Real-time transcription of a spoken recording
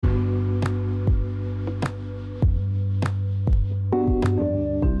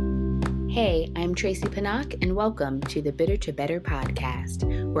I'm Tracy Pinnock, and welcome to the Bitter to Better podcast,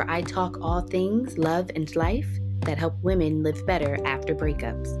 where I talk all things love and life that help women live better after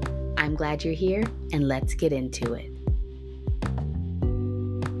breakups. I'm glad you're here, and let's get into it.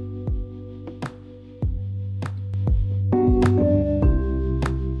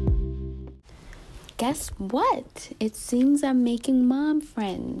 Guess what? It seems I'm making mom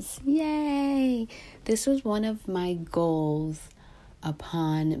friends. Yay! This was one of my goals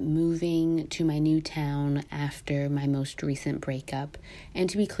upon moving to my new town after my most recent breakup. And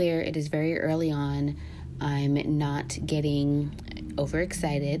to be clear, it is very early on. I'm not getting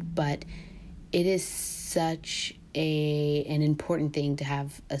overexcited, but it is such an important thing to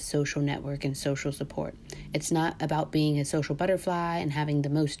have a social network and social support. It's not about being a social butterfly and having the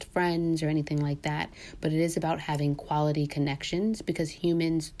most friends or anything like that, but it is about having quality connections because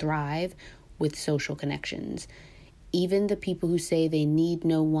humans thrive with social connections. Even the people who say they need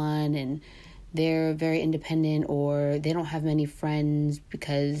no one and they're very independent or they don't have many friends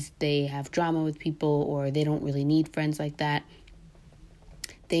because they have drama with people or they don't really need friends like that,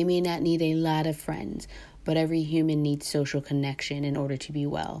 they may not need a lot of friends, but every human needs social connection in order to be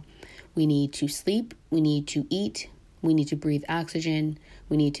well. We need to sleep, we need to eat, we need to breathe oxygen,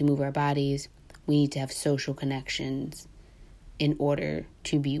 we need to move our bodies, we need to have social connections in order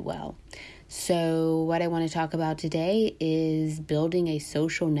to be well. So what I want to talk about today is building a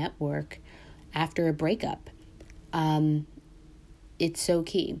social network after a breakup. It's so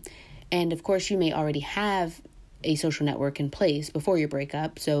key. And of course, you may already have a social network in place before your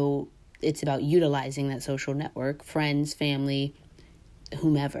breakup. So it's about utilizing that social network, friends, family,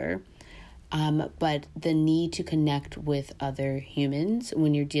 whomever. But the need to connect with other humans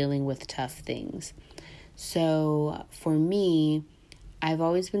when you're dealing with tough things. So for me, I've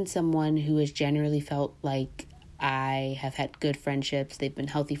always been someone who has generally felt like I have had good friendships. They've been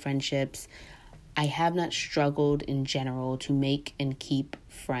healthy friendships. I have not struggled in general to make and keep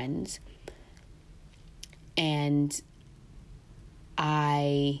friends. And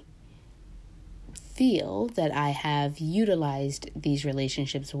I feel that I have utilized these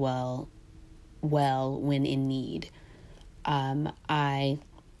relationships well when in need. I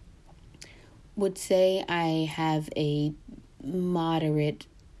would say I have a moderate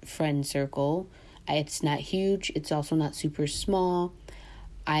friend circle. It's not huge. It's also not super small.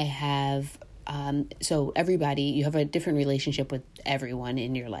 I have, so everybody, you have a different relationship with everyone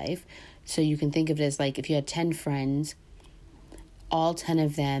in your life. So you can think of it as like if you had 10 friends, all 10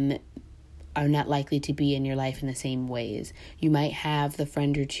 of them are not likely to be in your life in the same ways. You might have the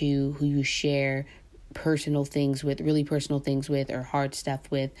friend or two who you share personal things with, really personal things with, or hard stuff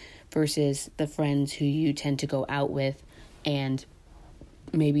with, versus the friends who you tend to go out with and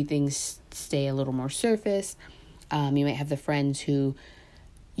maybe things stay a little more surface. You might have the friends who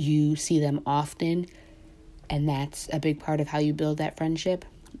you see them often, and that's a big part of how you build that friendship,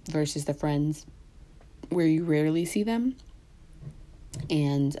 versus the friends where you rarely see them,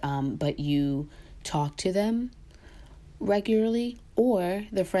 and but you talk to them regularly, or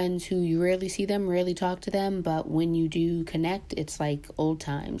the friends who you rarely see them, rarely talk to them, but when you do connect, it's like old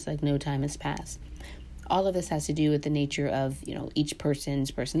times, like no time has passed. All of this has to do with the nature of, each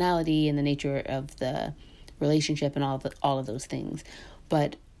person's personality and the nature of the relationship and all of those things.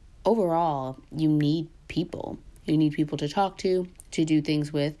 But overall, you need people. You need people to talk to do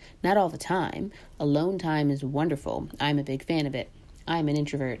things with. Not all the time. Alone time is wonderful. I'm a big fan of it. I'm an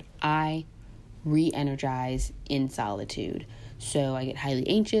introvert. I re-energize in solitude. So I get highly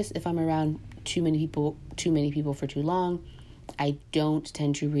anxious if I'm around too many people for too long. I don't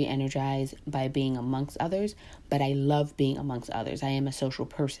tend to re-energize by being amongst others, but I love being amongst others. I am a social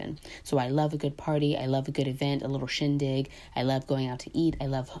person. So I love a good party. I love a good event, a little shindig. I love going out to eat. I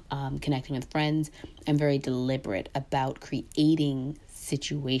love connecting with friends. I'm very deliberate about creating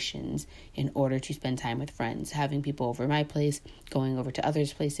situations in order to spend time with friends, having people over my place, going over to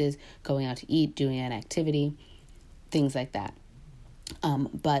others' places, going out to eat, doing an activity, things like that.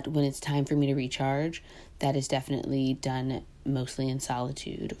 But when it's time for me to recharge, that is definitely done mostly in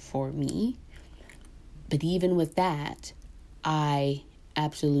solitude for me. But even with that, I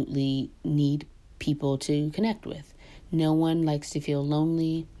absolutely need people to connect with. No one likes to feel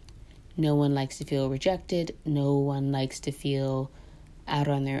lonely. No one likes to feel rejected. No one likes to feel out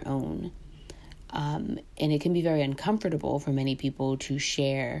on their own. And it can be very uncomfortable for many people to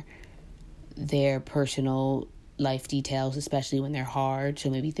share their personal life details, especially when they're hard. So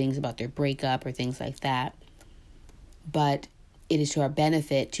maybe things about their breakup or things like that. But it is to our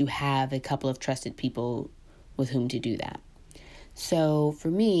benefit to have a couple of trusted people with whom to do that. So for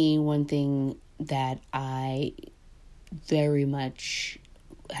me, one thing that I very much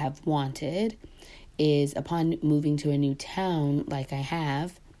have wanted is upon moving to a new town like I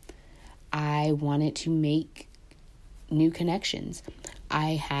have, I wanted to make new connections.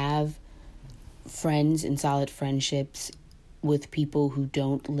 I have friends and solid friendships with people who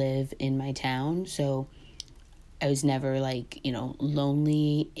don't live in my town. So I was never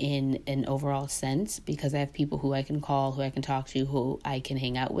lonely in an overall sense, because I have people who I can call, who I can talk to, who I can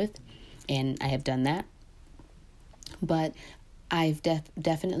hang out with. And I have done that. But I've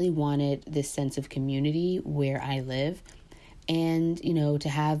definitely wanted this sense of community where I live, and, to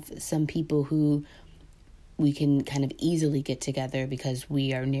have some people who we can kind of easily get together because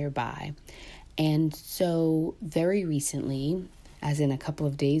we are nearby. And so very recently, as in a couple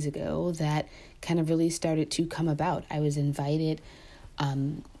of days ago, that kind of really started to come about. I was invited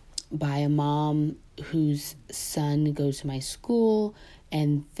by a mom whose son goes to my school,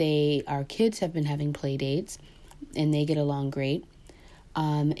 and our kids have been having play dates, and they get along great.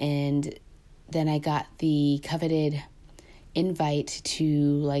 And then I got the coveted invite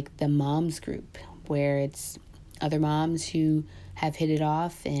to the moms group, where it's other moms who have hit it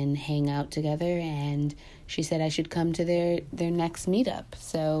off and hang out together, and she said I should come to their next meetup.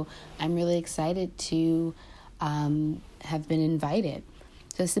 So I'm really excited to have been invited.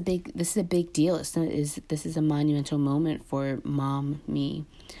 So this is a big deal. This is a monumental moment for me,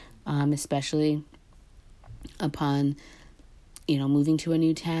 especially upon moving to a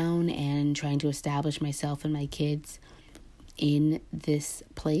new town and trying to establish myself and my kids in this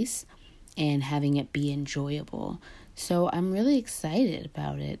place and having it be enjoyable. So I'm really excited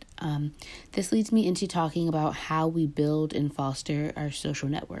about it. This leads me into talking about how we build and foster our social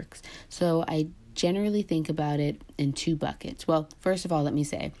networks. So I generally think about it in two buckets. Well, first of all, let me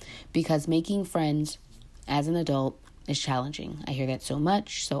say, because making friends as an adult is challenging. I hear that so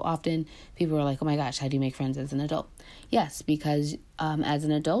much, so often. People are like, oh my gosh, how do you make friends as an adult? Yes, because as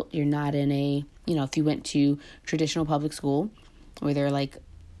an adult, you're not in if you went to traditional public school where there are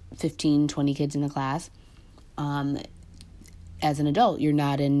 15, 20 kids in the class, as an adult, you're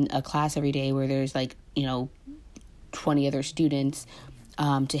not in a class every day where there's 20 other students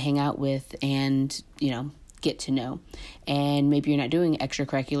to hang out with and, get to know. And maybe you're not doing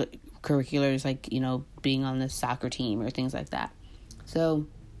extracurriculars being on the soccer team or things like that. So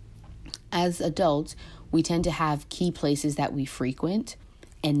as adults, we tend to have key places that we frequent.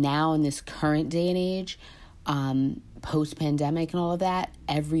 And now in this current day and age, post-pandemic and all of that,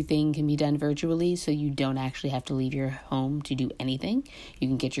 everything can be done virtually, so you don't actually have to leave your home to do anything. You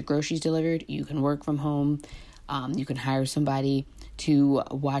can get your groceries delivered, you can work from home, you can hire somebody to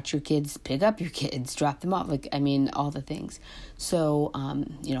watch your kids, pick up your kids, drop them off, all the things. So,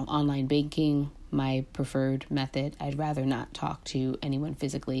 online banking, my preferred method. I'd rather not talk to anyone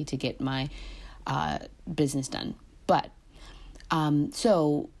physically to get my business done. But,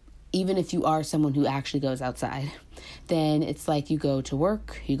 so even if you are someone who actually goes outside, then it's you go to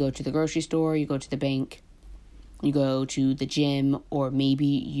work, you go to the grocery store, you go to the bank, you go to the gym, or maybe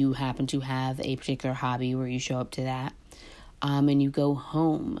you happen to have a particular hobby where you show up to that, and you go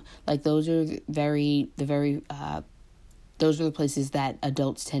home. Those are those are the places that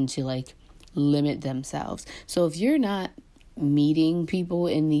adults tend to limit themselves. So if you're not meeting people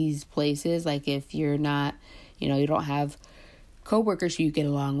in these places, if you're not, you don't have coworkers who you get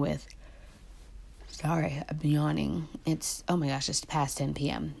along with. Sorry, I've been yawning. It's past 10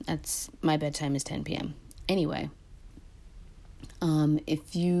 p.m. My bedtime is 10 p.m. Anyway,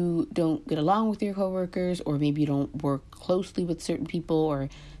 if you don't get along with your coworkers, or maybe you don't work closely with certain people or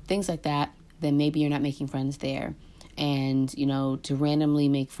things like that, then maybe you're not making friends there. And, to randomly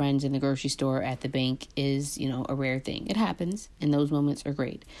make friends in the grocery store, at the bank is, a rare thing. It happens, and those moments are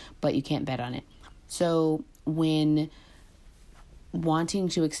great, but you can't bet on it. So when wanting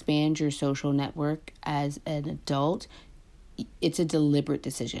to expand your social network as an adult, it's a deliberate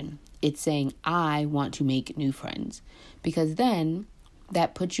decision. It's saying, I want to make new friends, because then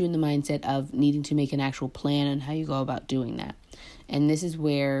that puts you in the mindset of needing to make an actual plan on how you go about doing that. And this is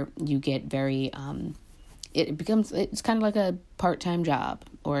where you get very, it's kind of like a part-time job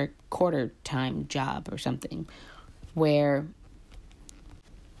or a quarter-time job or something, where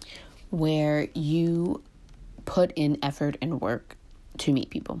you put in effort and work to meet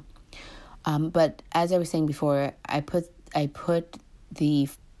people. But as I was saying before, I put the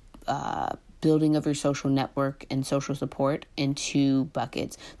building of your social network and social support in two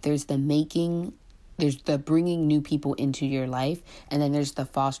buckets. There's the bringing new people into your life, and then there's the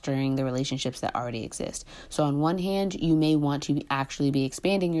fostering the relationships that already exist. So on one hand, you may want to actually be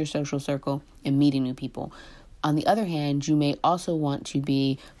expanding your social circle and meeting new people. On the other hand, you may also want to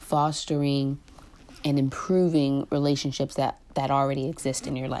be fostering and improving relationships that already exist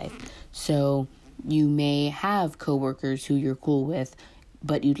in your life. So You may have coworkers who you're cool with,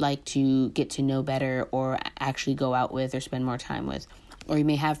 but you'd like to get to know better or actually go out with or spend more time with. Or you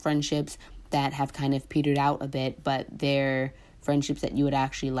may have friendships that have kind of petered out a bit, but they're friendships that you would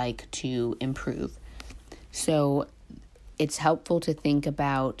actually like to improve. So it's helpful to think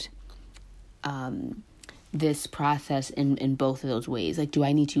about this process in both of those ways. Like, do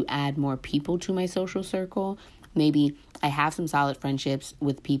I need to add more people to my social circle? Maybe I have some solid friendships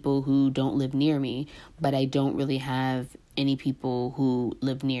with people who don't live near me, but I don't really have any people who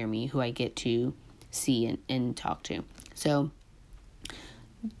live near me who I get to see and talk to. So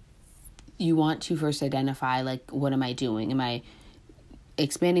you want to first identify, like, what am I doing? Am I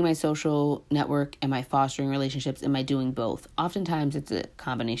expanding my social network? Am I fostering relationships? Am I doing both? Oftentimes it's a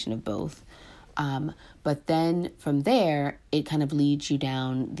combination of both. But then from there, it kind of leads you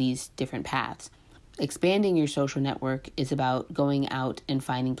down these different paths. Expanding your social network is about going out and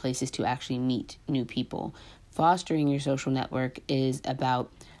finding places to actually meet new people. Fostering your social network is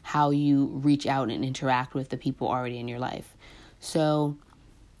about how you reach out and interact with the people already in your life. So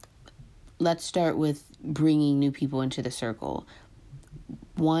let's start with bringing new people into the circle.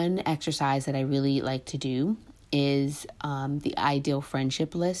 One exercise that I really like to do is the ideal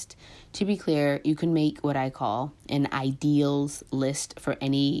friendship list. To be clear, you can make what I call an ideals list for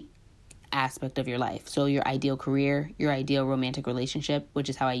any aspect of your life. So your ideal career, your ideal romantic relationship, which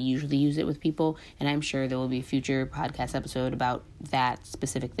is how I usually use it with people. And I'm sure there will be a future podcast episode about that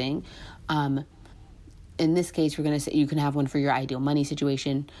specific thing. In this case, we're going to say you can have one for your ideal money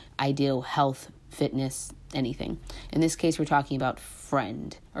situation, ideal health, fitness, anything. In this case, we're talking about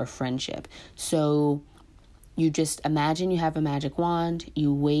friend or friendship. So you just imagine you have a magic wand,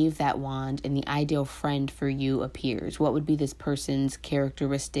 you wave that wand, and the ideal friend for you appears. What would be this person's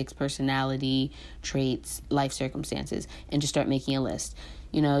characteristics, personality, traits, life circumstances? And just start making a list.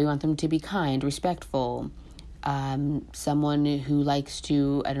 You know, you want them to be kind, respectful, someone who likes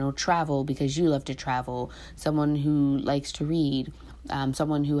to, travel because you love to travel, someone who likes to read,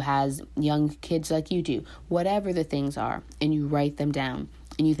 someone who has young kids like you do, whatever the things are, and you write them down.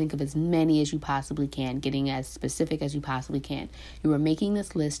 And you think of as many as you possibly can, getting as specific as you possibly can. You are making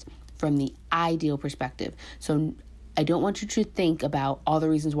this list from the ideal perspective. So I don't want you to think about all the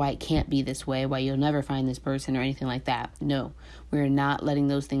reasons why it can't be this way, why you'll never find this person or anything like that. No, we're not letting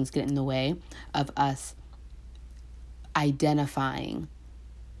those things get in the way of us identifying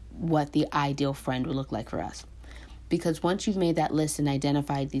what the ideal friend would look like for us. Because once you've made that list and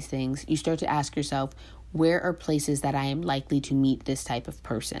identified these things, you start to ask yourself, where are places that I am likely to meet this type of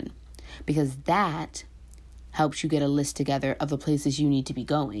person? Because that helps you get a list together of the places you need to be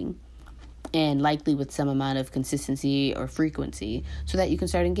going, and likely with some amount of consistency or frequency, so that you can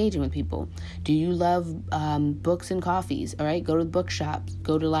start engaging with people. Do you love books and coffees? All right, go to bookshops,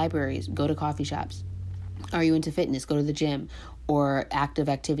 go to libraries, go to coffee shops. Are you into fitness? Go to the gym or active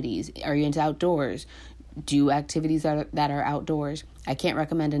activities. Are you into outdoors? Do activities that are outdoors. I can't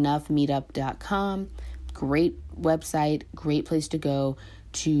recommend enough meetup.com. Great website, great place to go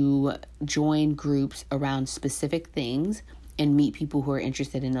to join groups around specific things and meet people who are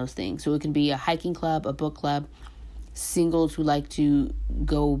interested in those things. So it can be a hiking club, a book club, singles who like to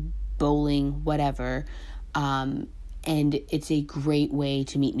go bowling, whatever. And it's a great way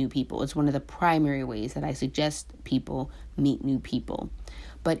to meet new people. It's one of the primary ways that I suggest people meet new people.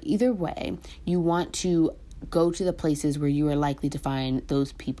 But either way, you want to go to the places where you are likely to find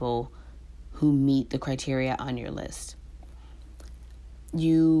those people who meet the criteria on your list. So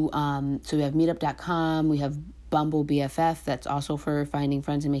we have meetup.com, we have Bumble BFF, that's also for finding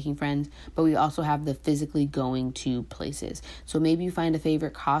friends and making friends, but we also have the physically going to places. So maybe you find a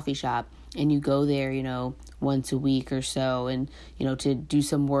favorite coffee shop and you go there, once a week or so, and, to do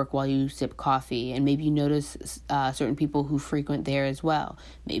some work while you sip coffee. And maybe you notice certain people who frequent there as well.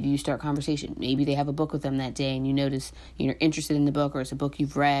 Maybe you start conversation. Maybe they have a book with them that day and you notice you're interested in the book, or it's a book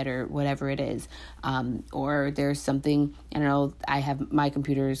you've read, or whatever it is. Or there's something, I have my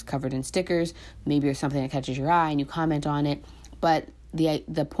computers covered in stickers. Maybe there's something that catches your eye and you comment on it. But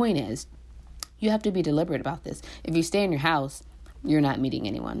the point is, you have to be deliberate about this. If you stay in your house, you're not meeting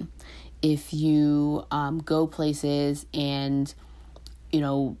anyone. If you go places and,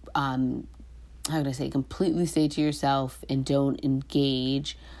 completely stay to yourself and don't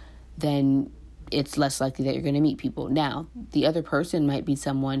engage, then it's less likely that you're going to meet people. Now, the other person might be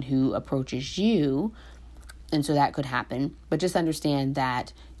someone who approaches you, and so that could happen. But just understand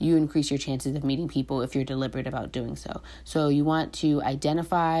that you increase your chances of meeting people if you're deliberate about doing so. So you want to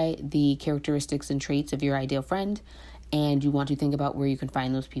identify the characteristics and traits of your ideal friend, and you want to think about where you can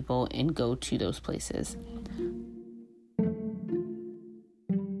find those people and go to those places.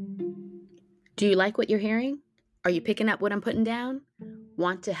 Do you like what you're hearing? Are you picking up what I'm putting down?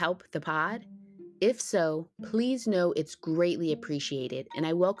 Want to help the pod? If so, please know it's greatly appreciated, and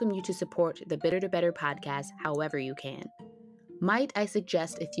I welcome you to support the Bitter to Better podcast however you can. Might I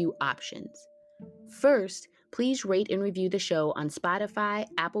suggest a few options? First, please rate and review the show on Spotify,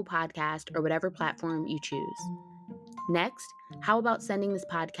 Apple Podcast, or whatever platform you choose. Next, how about sending this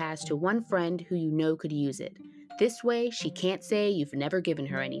podcast to one friend who you know could use it? This way, she can't say you've never given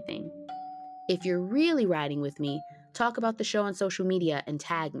her anything. If you're really riding with me, talk about the show on social media and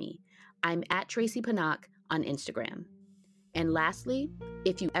tag me. I'm at Tracy Panak on Instagram. And lastly,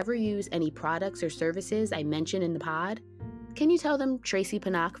 if you ever use any products or services I mention in the pod, can you tell them Tracy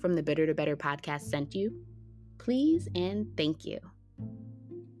Panak from the Bitter to Better podcast sent you? Please and thank you.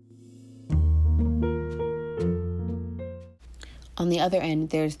 On the other end,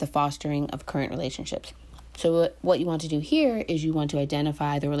 there's the fostering of current relationships. So what you want to do here is you want to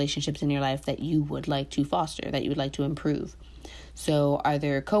identify the relationships in your life that you would like to foster, that you would like to improve. So are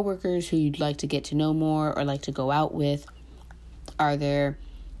there coworkers who you'd like to get to know more or like to go out with? Are there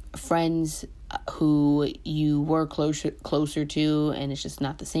friends who you were closer to and it's just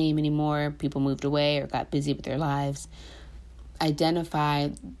not the same anymore? People moved away or got busy with their lives. Identify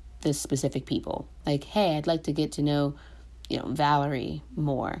the specific people. Like, hey, I'd like to get to know, Valerie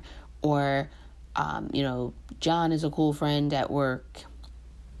more. Or, John is a cool friend at work.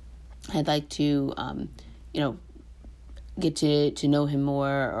 I'd like to, get to know him more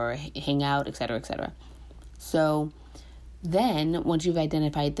or hang out, etc., etc. So then once you've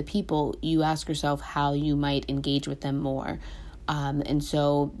identified the people, you ask yourself how you might engage with them more. And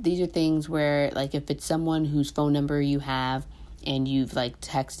so these are things where, like, if it's someone whose phone number you have and you've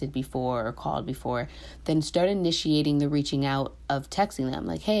texted before or called before, then start initiating the reaching out of texting them.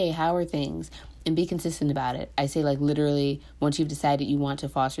 Like, hey, how are things? And be consistent about it. I say literally once you've decided you want to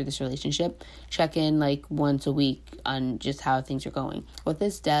foster this relationship, check in once a week on just how things are going. What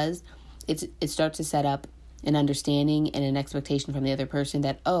this does, it starts to set up an understanding and an expectation from the other person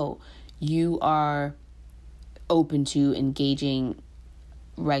that, oh, you are open to engaging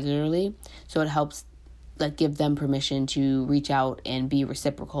regularly. So it helps give them permission to reach out and be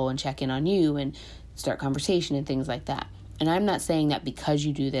reciprocal and check in on you and start conversation and things like that. And I'm not saying that because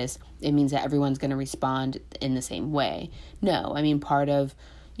you do this, it means that everyone's going to respond in the same way. No, I mean, part of,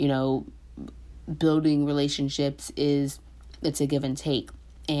 building relationships it's a give and take.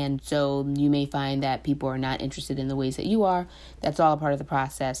 And so you may find that people are not interested in the ways that you are. That's all a part of the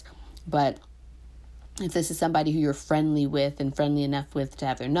process. But if this is somebody who you're friendly with and friendly enough with to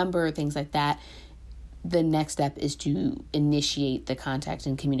have their number, things like that, the next step is to initiate the contact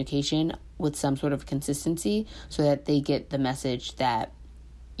and communication with some sort of consistency so that they get the message that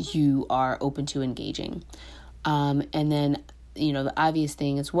you are open to engaging. And then, the obvious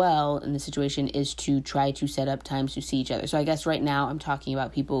thing as well in the situation is to try to set up times to see each other. So I guess right now I'm talking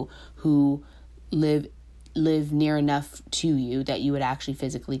about people who live near enough to you that you would actually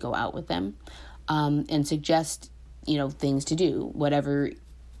physically go out with them, and suggest, things to do, whatever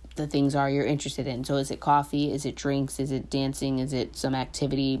the things are you're interested in. So is it coffee? Is it drinks? Is it dancing? Is it some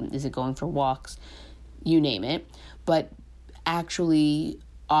activity? Is it going for walks? You name it. But actually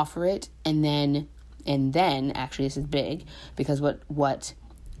offer it, and then actually, this is big, because what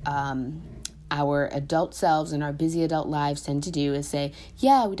our adult selves and our busy adult lives tend to do is say,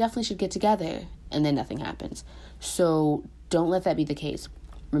 yeah, we definitely should get together, and then nothing happens. So don't let that be the case.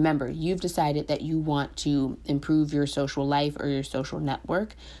 Remember, you've decided that you want to improve your social life or your social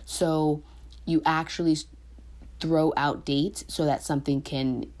network. So you actually throw out dates so that something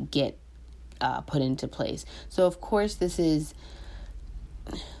can get put into place. So of course, this is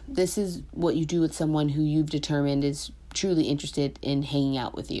what you do with someone who you've determined is truly interested in hanging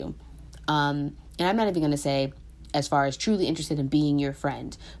out with you. And I'm not even going to say as far as truly interested in being your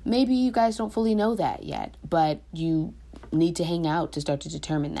friend. Maybe you guys don't fully know that yet, but you need to hang out to start to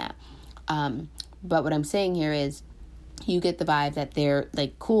determine that. But what I'm saying here is you get the vibe that they're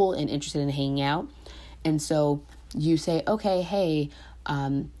cool and interested in hanging out. And so you say, okay, hey,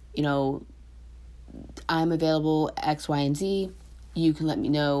 I'm available X, Y, and Z. You can let me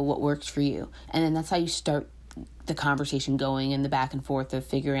know what works for you. And then that's how you start the conversation going and the back and forth of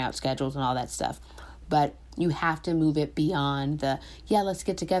figuring out schedules and all that stuff. But you have to move it beyond let's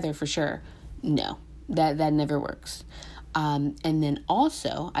get together for sure. No, that never works. And then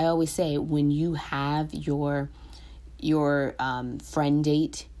also, I always say, when you have your friend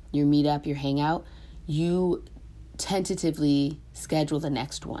date, your meetup, your hangout, you tentatively schedule the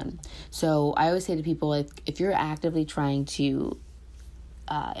next one. So I always say to people, if you're actively trying to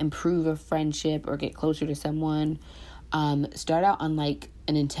improve a friendship or get closer to someone, start out on like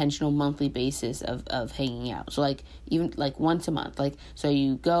an intentional monthly basis of hanging out. So like even like once a month, like, so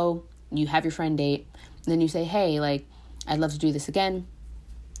you go, you have your friend date, and then you say, hey, like, I'd love to do this again.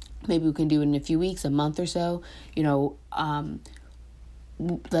 Maybe we can do it in a few weeks, a month or so,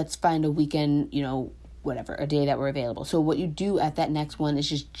 let's find a weekend, whatever, a day that we're available. So what you do at that next one is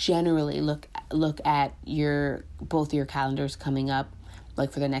just generally look at both your calendars coming up,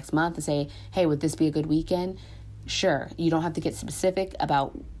 like for the next month, and say, hey, would this be a good weekend? Sure. You don't have to get specific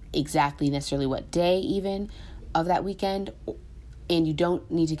about exactly necessarily what day even of that weekend, and you don't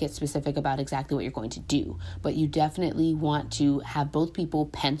need to get specific about exactly what you're going to do, but you definitely want to have both people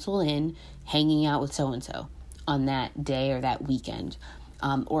pencil in hanging out with so-and-so on that day or that weekend,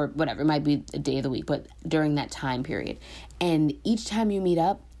 or whatever. It might be a day of the week, but during that time period. And each time you meet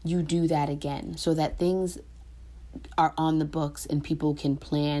up, you do that again so that things are on the books and people can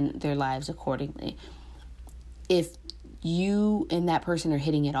plan their lives accordingly. If you and that person are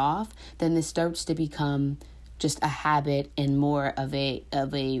hitting it off, then this starts to become just a habit and more of a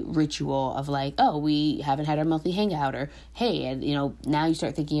ritual of like, oh, we haven't had our monthly hangout, or hey, and now you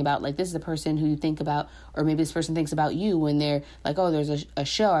start thinking about like, this is the person who you think about, or maybe this person thinks about you when they're like, oh, there's a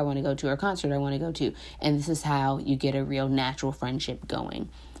show I want to go to or a concert I want to go to. And this is how you get a real natural friendship going.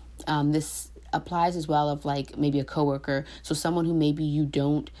 This applies as well of like maybe a coworker. So someone who maybe you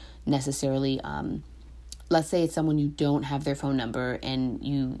don't necessarily, let's say it's someone you don't have their phone number and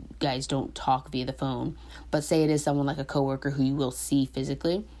you guys don't talk via the phone, but say it is someone like a coworker who you will see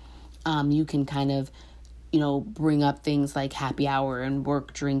physically. You can kind of, bring up things like happy hour and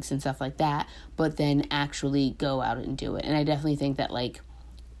work drinks and stuff like that, but then actually go out and do it. And I definitely think that like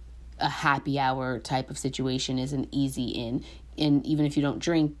a happy hour type of situation is an easy in. And even if you don't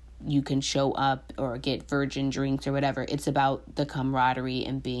drink, you can show up or get virgin drinks or whatever. It's about the camaraderie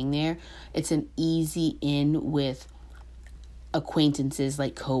and being there. It's an easy in with acquaintances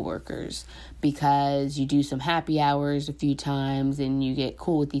like coworkers, because you do some happy hours a few times and you get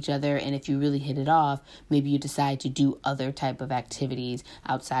cool with each other. And if you really hit it off, maybe you decide to do other type of activities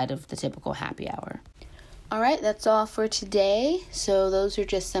outside of the typical happy hour. All right, that's all for today. So those are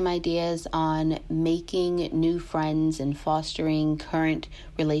just some ideas on making new friends and fostering current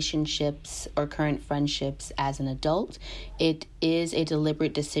relationships or current friendships as an adult. It is a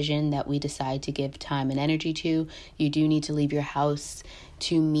deliberate decision that we decide to give time and energy to. You do need to leave your house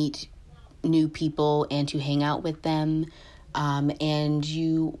to meet new people and to hang out with them. And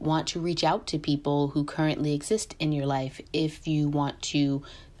you want to reach out to people who currently exist in your life if you want to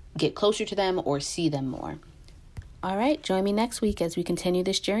get closer to them or see them more. All right, join me next week as we continue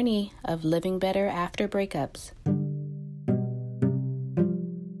this journey of living better after breakups.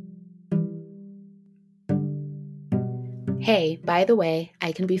 Hey, by the way,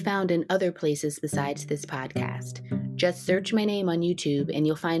 I can be found in other places besides this podcast. Just search my name on YouTube and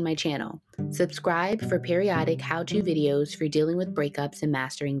you'll find my channel. Subscribe for periodic how-to videos for dealing with breakups and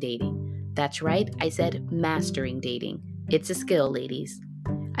mastering dating. That's right, I said mastering dating. It's a skill, ladies.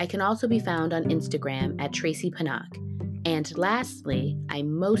 I can also be found on Instagram at Tracy Panak. And lastly, I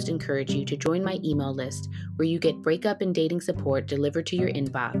most encourage you to join my email list where you get breakup and dating support delivered to your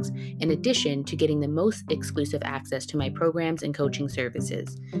inbox, in addition to getting the most exclusive access to my programs and coaching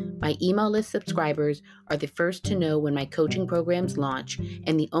services. My email list subscribers are the first to know when my coaching programs launch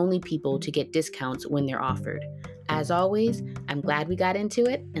and the only people to get discounts when they're offered. As always, I'm glad we got into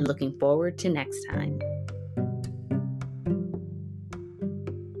it and looking forward to next time.